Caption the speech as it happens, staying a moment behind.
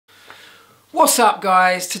What's up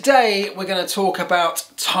guys? Today we're going to talk about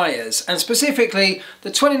tyres and specifically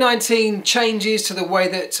the 2019 changes to the way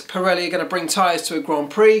that Pirelli are going to bring tyres to a Grand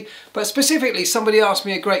Prix, but specifically somebody asked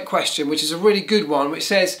me a great question which is a really good one, which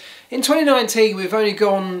says in 2019 we've only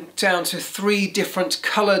gone down to 3 different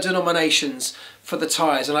colour denominations for the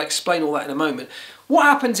tyres, and I'll explain all that in a moment. What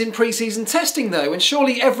happens in pre-season testing though? And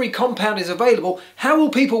surely every compound is available. How will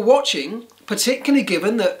people watching, particularly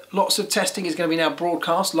given that lots of testing is going to be now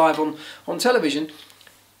broadcast live on television,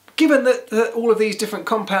 given that all of these different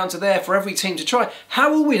compounds are there for every team to try, how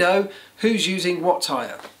will we know who's using what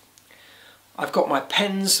tyre? I've got my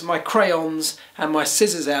pens, my crayons and my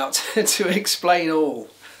scissors out to explain all.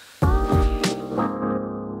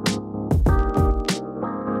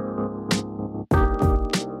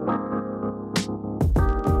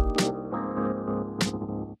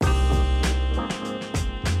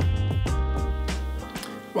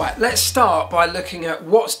 Right, let's start by looking at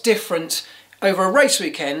what's different over a race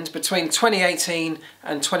weekend between 2018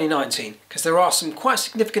 and 2019, because there are some quite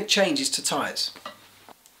significant changes to tyres.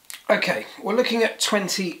 Okay, we're looking at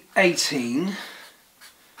 2018.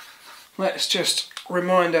 Let's just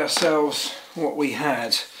remind ourselves what we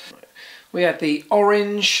had. We had the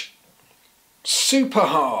orange super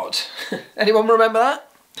hard. Anyone remember that?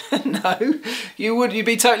 No, you'd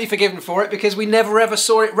be totally forgiven for it because we never ever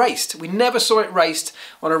saw it raced. We never saw it raced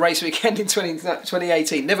on a race weekend in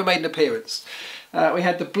 2018, never made an appearance. We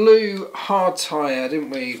had the blue hard tyre,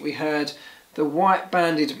 didn't we? We had the white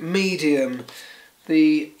banded medium,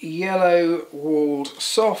 the yellow walled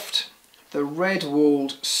soft, the red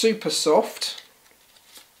walled super soft,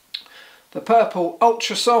 the purple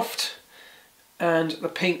ultra soft and the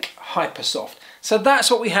pink hyper soft. So that's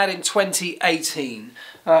what we had in 2018.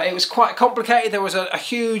 It was quite complicated. There was a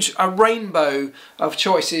huge rainbow of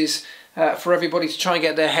choices for everybody to try and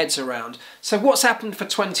get their heads around. So what's happened for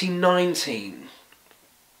 2019?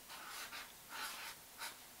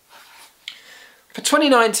 For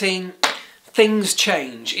 2019, things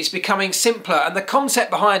change. It's becoming simpler, and the concept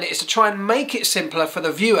behind it is to try and make it simpler for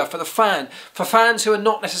the viewer, for the fan, for fans who are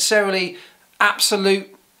not necessarily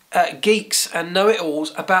absolute geeks and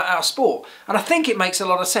know-it-alls about our sport. And I think it makes a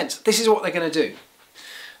lot of sense. This is what they're going to do.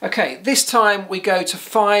 Okay, this time we go to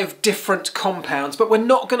 5 different compounds, but we're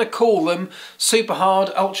not going to call them super hard,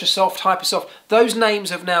 ultra soft, hyper soft. Those names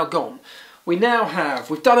have now gone. We've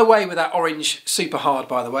done away with that orange super hard,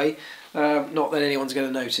 by the way. Not that anyone's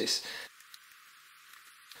going to notice.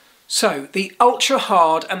 So the ultra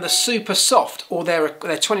hard and the super soft, or their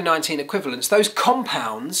 2019 equivalents, those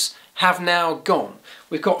compounds have now gone.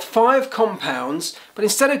 We've got 5 compounds, but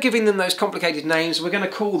instead of giving them those complicated names, we're going to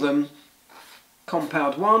call them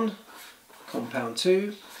compound 1, compound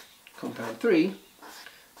 2, compound 3,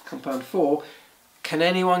 compound 4. Can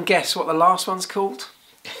anyone guess what the last one's called?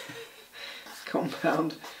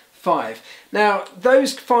 Compound 5. Now,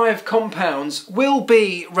 those 5 compounds will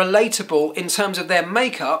be relatable in terms of their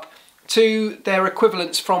makeup to their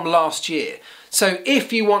equivalents from last year. So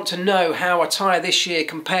if you want to know how a tyre this year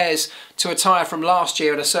compares to a tyre from last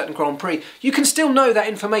year at a certain Grand Prix, you can still know that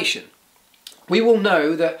information. We will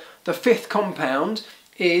know that the 5th compound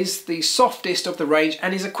is the softest of the range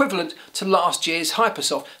and is equivalent to last year's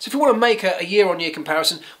Hypersoft. So if you want to make a year-on-year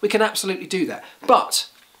comparison, we can absolutely do that. But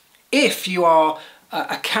if you are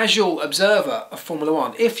a casual observer of Formula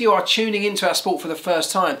 1, if you are tuning into our sport for the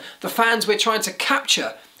first time, the fans we're trying to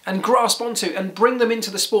capture and grasp onto and bring them into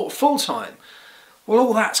the sport full-time, well,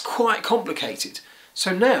 all that's quite complicated.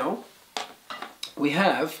 So now we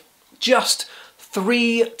have just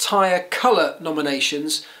 3 tyre colour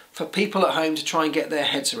nominations for people at home to try and get their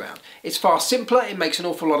heads around. It's far simpler, it makes an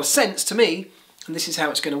awful lot of sense to me, and this is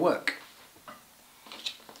how it's going to work.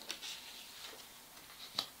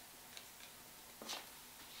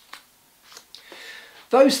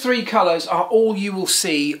 Those 3 colours are all you will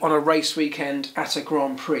see on a race weekend at a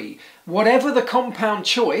Grand Prix. Whatever the compound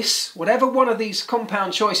choice, whatever one of these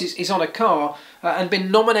compound choices is on a car and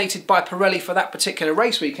been nominated by Pirelli for that particular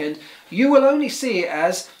race weekend, you will only see it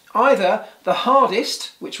as either the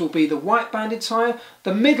hardest, which will be the white banded tyre,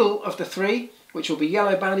 the middle of the 3, which will be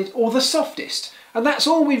yellow banded, or the softest. And that's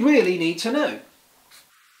all we really need to know.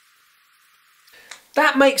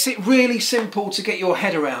 That makes it really simple to get your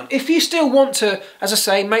head around. If you still want to, as I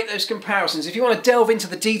say, make those comparisons, if you want to delve into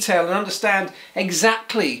the detail and understand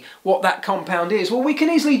exactly what that compound is, well, we can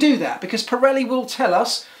easily do that because Pirelli will tell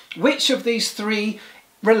us which of these 3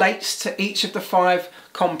 relates to each of the 5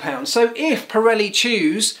 compounds. So if Pirelli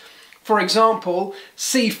choose, for example,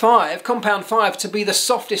 C5, compound 5, to be the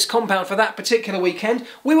softest compound for that particular weekend,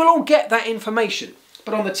 we will all get that information.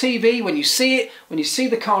 But on the TV, when you see it, when you see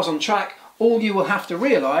the cars on track, All you will have to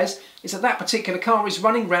realise is that that particular car is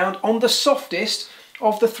running round on the softest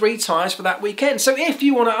of the 3 tyres for that weekend. So if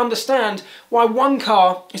you want to understand why one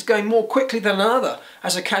car is going more quickly than another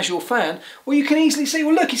as a casual fan, well, you can easily see,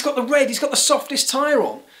 well, look, he's got the red, he's got the softest tyre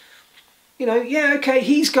on. You know, yeah, okay,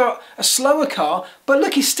 he's got a slower car, but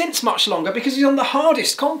look, his stint's much longer because he's on the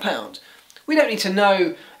hardest compound. We don't need to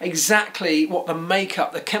know exactly what the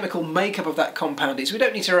makeup, the chemical makeup of that compound is. We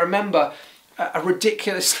don't need to remember a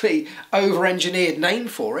ridiculously over-engineered name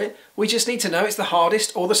for it. We just need to know it's the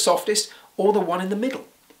hardest or the softest or the one in the middle.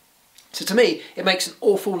 So to me, it makes an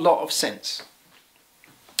awful lot of sense.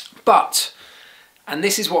 But, and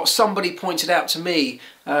this is what somebody pointed out to me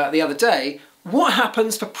the other day, what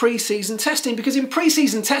happens for pre-season testing? Because in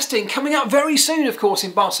pre-season testing, coming out very soon, of course,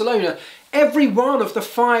 in Barcelona, every one of the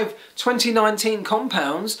 5 2019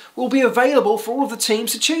 compounds will be available for all of the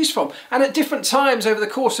teams to choose from. And at different times over the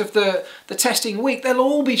course of the testing week, they'll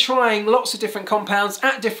all be trying lots of different compounds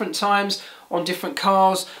at different times on different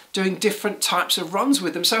cars, doing different types of runs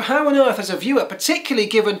with them. So how on earth, as a viewer, particularly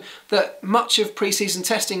given that much of pre-season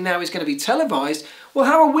testing now is going to be televised, well,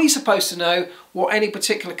 how are we supposed to know what any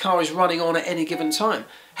particular car is running on at any given time?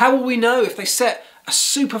 How will we know if they set a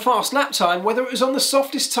super fast lap time, whether it was on the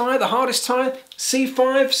softest tyre, the hardest tyre, C5,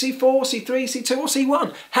 C4, C3, C2 or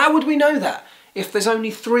C1? How would we know that if there's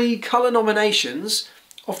only 3 colour nominations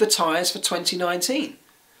of the tyres for 2019?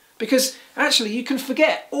 Because actually you can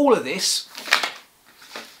forget all of this,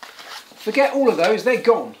 forget all of those, they're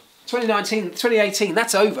gone. 2019, 2018,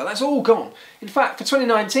 that's over, that's all gone. In fact, for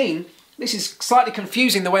 2019, this is slightly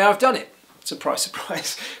confusing the way I've done it. Surprise,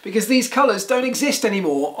 surprise. Because these colours don't exist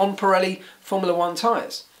anymore on Pirelli Formula 1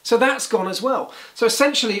 tyres. So that's gone as well. So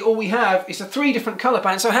essentially all we have is a 3 different colour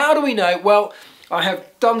bands. So how do we know? Well, I have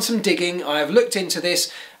done some digging, I have looked into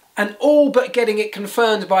this, and all but getting it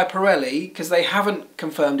confirmed by Pirelli, because they haven't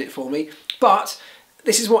confirmed it for me, but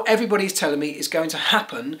this is what everybody's telling me is going to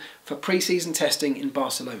happen for pre-season testing in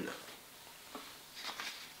Barcelona.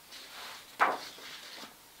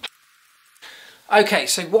 Okay,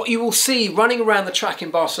 so what you will see running around the track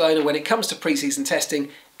in Barcelona when it comes to pre-season testing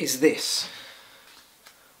is this.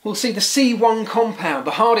 We'll see the C1 compound,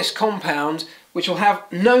 the hardest compound, which will have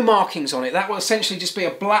no markings on it. That will essentially just be a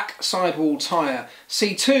black sidewall tyre.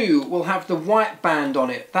 C2 will have the white band on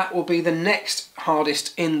it. That will be the next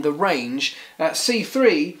hardest in the range.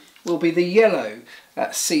 C3 will be the yellow.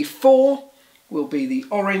 C4 will be the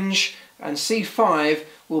orange. And C5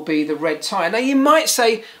 will be the red tyre. Now you might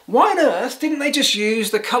say, why on earth didn't they just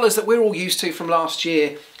use the colours that we're all used to from last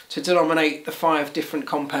year to denominate the 5 different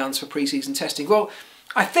compounds for pre-season testing? Well,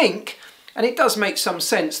 I think, and it does make some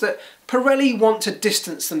sense, that Pirelli want to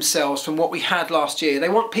distance themselves from what we had last year. They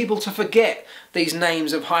want people to forget these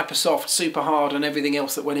names of Hypersoft, Superhard and everything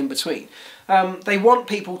else that went in between. They want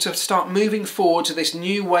people to start moving forward to this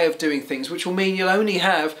new way of doing things, which will mean you'll only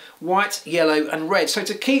have white, yellow and red. So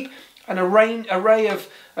to keep an array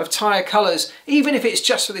of tyre colours, even if it's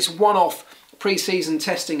just for this one-off pre-season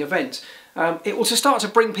testing event, it will just start to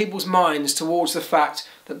bring people's minds towards the fact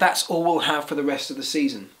that that's all we'll have for the rest of the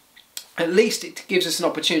season. At least it gives us an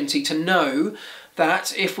opportunity to know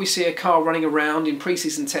that if we see a car running around in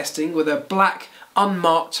pre-season testing with a black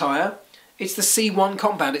unmarked tyre, it's the C1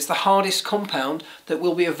 compound, it's the hardest compound that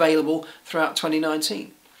will be available throughout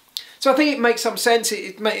 2019. So I think it makes some sense.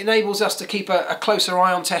 It enables us to keep a closer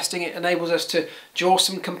eye on testing. It enables us to draw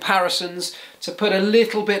some comparisons, to put a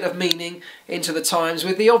little bit of meaning into the times,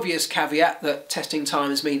 with the obvious caveat that testing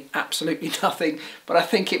times mean absolutely nothing, but I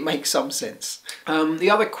think it makes some sense. The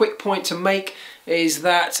other quick point to make is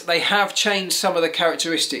that they have changed some of the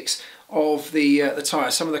characteristics of the tyre,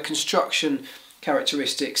 some of the construction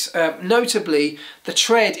characteristics. Notably, the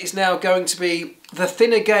tread is now going to be the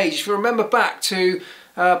thinner gauge. If you remember back to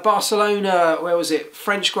Barcelona, where was it,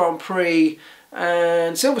 French Grand Prix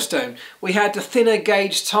and Silverstone, we had the thinner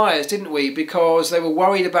gauge tyres, didn't we, because they were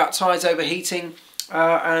worried about tyres overheating,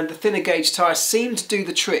 and the thinner gauge tyre seemed to do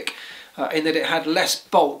the trick in that it had less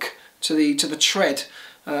bulk to the tread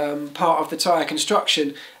part of the tyre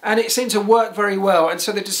construction, and it seemed to work very well, and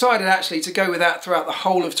so they decided actually to go with that throughout the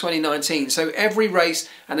whole of 2019. So every race,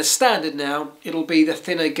 and as standard now, it'll be the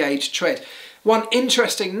thinner gauge tread. One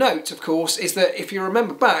interesting note, of course, is that if you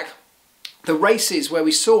remember back, the races where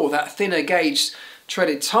we saw that thinner gauge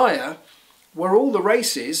treaded tyre were all the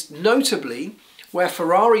races, notably, where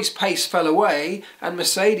Ferrari's pace fell away and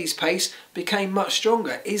Mercedes' pace became much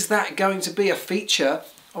stronger. Is that going to be a feature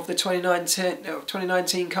of the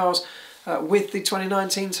 2019 cars with the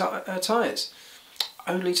 2019 tyres?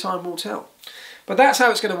 Only time will tell. But that's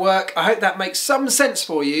how it's going to work. I hope that makes some sense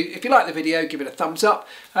for you. If you like the video, give it a thumbs up.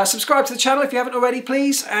 Subscribe to the channel if you haven't already,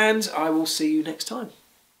 please, and I will see you next time.